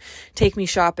telling him, take me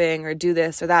shopping or do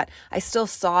this or that, I still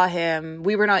saw him.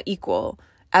 We were not equal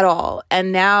at all.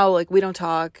 And now, like, we don't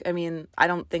talk. I mean, I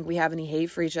don't think we have any hate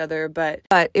for each other, but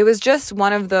it was just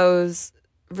one of those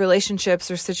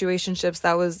relationships or situationships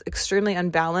that was extremely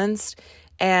unbalanced.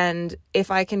 And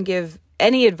if I can give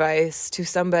any advice to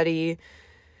somebody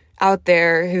out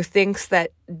there who thinks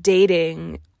that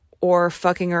dating or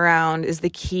fucking around is the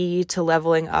key to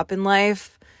leveling up in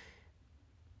life,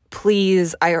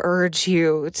 please, I urge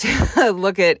you to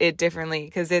look at it differently,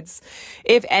 because it's,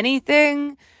 if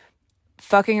anything,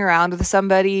 fucking around with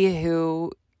somebody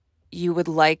who you would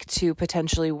like to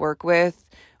potentially work with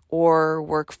or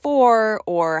work for,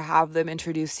 or have them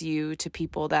introduce you to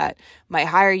people that might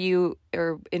hire you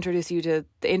or introduce you to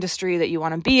the industry that you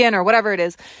want to be in or whatever it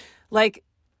is, like,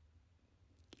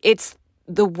 it's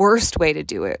the worst way to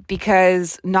do it,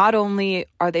 because not only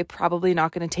are they probably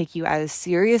not going to take you as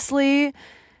seriously,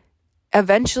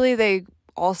 eventually they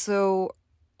also,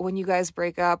 when you guys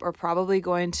break up, are probably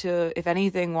going to, if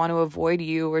anything, want to avoid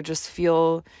you or just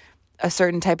feel a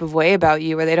certain type of way about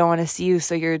you, or they don't want to see you.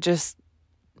 So you're just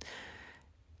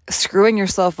screwing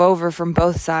yourself over from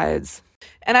both sides.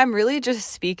 And I'm really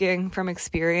just speaking from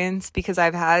experience, because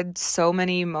I've had so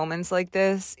many moments like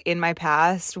this in my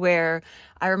past, where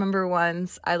I remember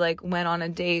once I like went on a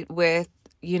date with,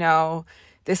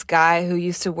 this guy who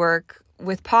used to work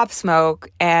with Pop Smoke,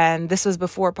 and this was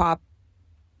before Pop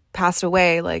passed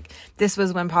away. Like, this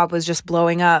was when Pop was just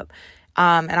blowing up.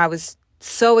 And I was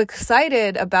so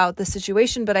excited about the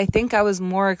situation, but I think I was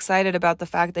more excited about the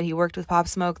fact that he worked with Pop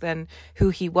Smoke than who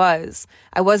he was.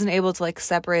 I wasn't able to like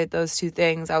separate those two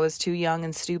things. I was too young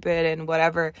and stupid and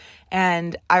whatever.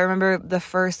 And I remember the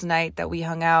first night that we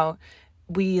hung out,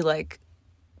 we like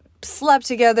slept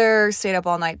together, stayed up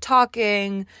all night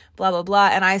talking, blah, blah, blah.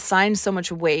 And I assigned so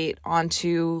much weight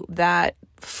onto that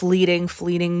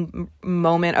fleeting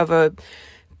moment of a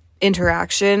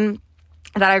interaction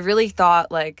that I really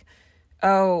thought like,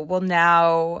 oh, well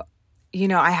now,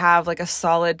 I have like a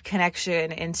solid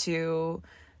connection into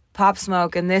Pop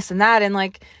Smoke and this and that. And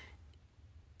like,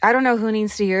 I don't know who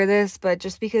needs to hear this, but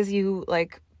just because you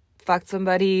like fucked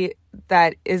somebody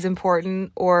that is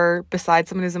important or beside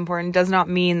someone who's important does not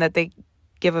mean that they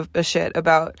give a shit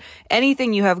about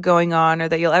anything you have going on or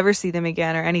that you'll ever see them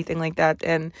again or anything like that.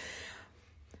 And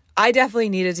I definitely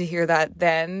needed to hear that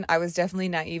then. I was definitely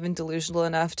not even delusional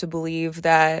enough to believe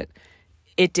that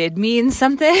it did mean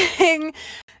something.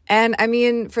 And I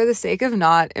mean, for the sake of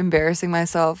not embarrassing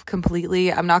myself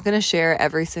completely, I'm not going to share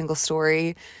every single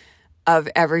story of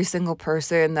every single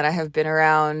person that I have been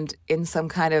around in some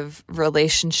kind of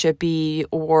relationship-y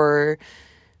or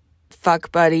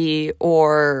fuck buddy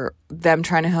or them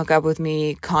trying to hook up with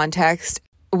me context,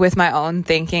 with my own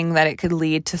thinking that it could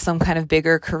lead to some kind of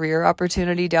bigger career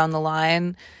opportunity down the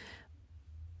line.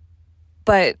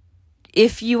 But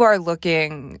if you are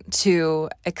looking to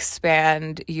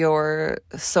expand your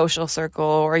social circle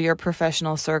or your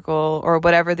professional circle or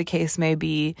whatever the case may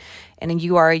be, and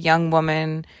you are a young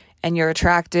woman and you're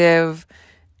attractive,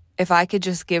 if I could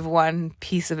just give one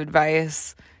piece of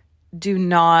advice, do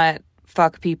not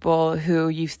fuck people who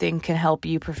you think can help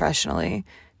you professionally.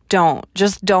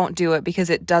 Just don't do it, because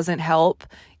it doesn't help.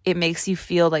 It makes you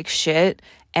feel like shit.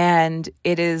 And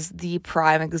it is the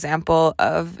prime example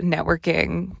of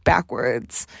networking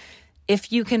backwards.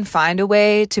 If you can find a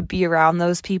way to be around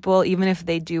those people, even if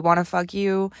they do want to fuck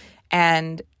you,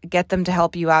 and get them to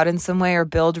help you out in some way or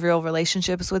build real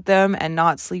relationships with them and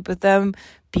not sleep with them,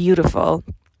 beautiful.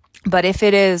 But if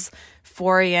it is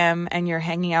 4 a.m. and you're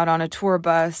hanging out on a tour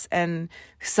bus and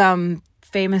some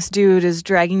famous dude is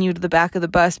dragging you to the back of the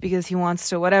bus because he wants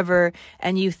to whatever,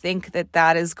 and you think that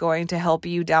that is going to help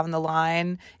you down the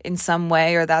line in some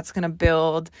way, or that's going to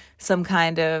build some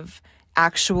kind of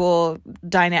actual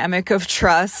dynamic of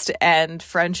trust and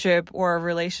friendship or a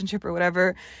relationship or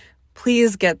whatever,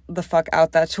 please get the fuck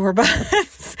out that tour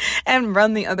bus and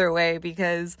run the other way,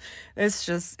 because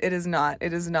it is not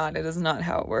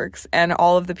how it works. And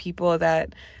all of the people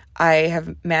that I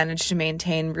have managed to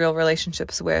maintain real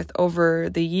relationships with over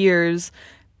the years,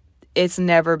 it's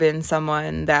never been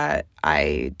someone that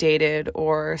I dated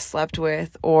or slept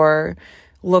with or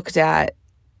looked at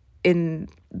in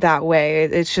that way.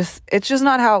 It's just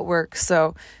not how it works.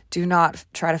 So do not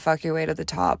try to fuck your way to the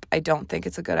top. I don't think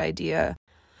it's a good idea.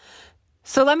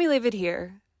 So let me leave it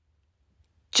here.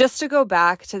 Just to go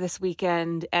back to this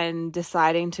weekend and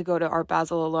deciding to go to Art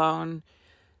Basel alone,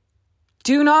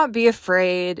 do not be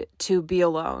afraid to be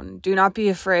alone. Do not be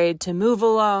afraid to move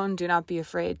alone. Do not be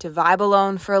afraid to vibe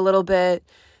alone for a little bit.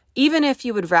 Even if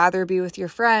you would rather be with your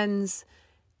friends,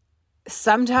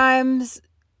 sometimes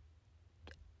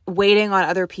waiting on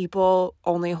other people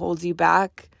only holds you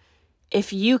back.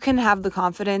 If you can have the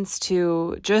confidence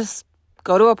to just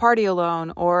go to a party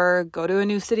alone, or go to a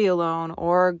new city alone,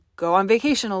 or go on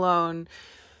vacation alone,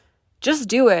 just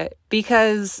do it.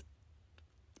 Because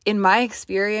in my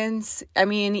experience, I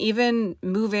mean, even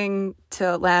moving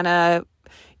to Atlanta,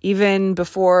 even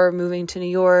before moving to New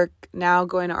York, now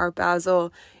going to Art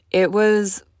Basel, it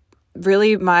was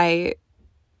really my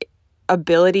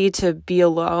ability to be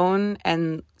alone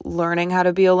and learning how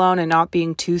to be alone and not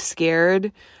being too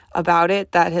scared about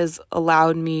it that has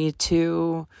allowed me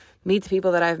to meet the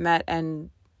people that I've met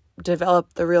and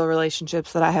develop the real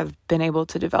relationships that I have been able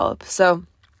to develop. So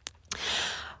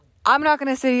I'm not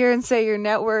going to sit here and say your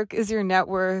network is your net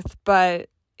worth, but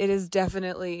it is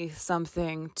definitely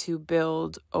something to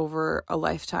build over a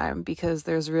lifetime, because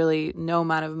there's really no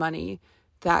amount of money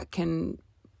that can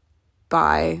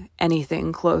buy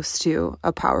anything close to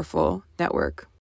a powerful network.